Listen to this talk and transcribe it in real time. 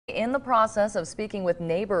in the process of speaking with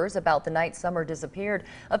neighbors about the night Summer disappeared.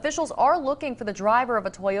 Officials are looking for the driver of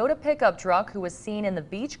a Toyota pickup truck who was seen in the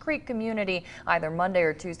Beach Creek community either Monday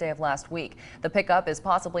or Tuesday of last week. The pickup is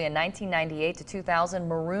possibly a 1998 to 2000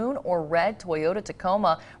 maroon or red Toyota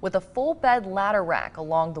Tacoma with a full bed ladder rack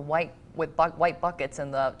along the white buckets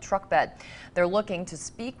in the truck bed. They're looking to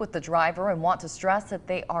speak with the driver and want to stress that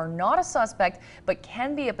they are not a suspect but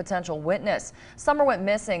can be a potential witness. Summer went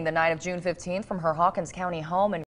missing the night of June 15th from her Hawkins County home in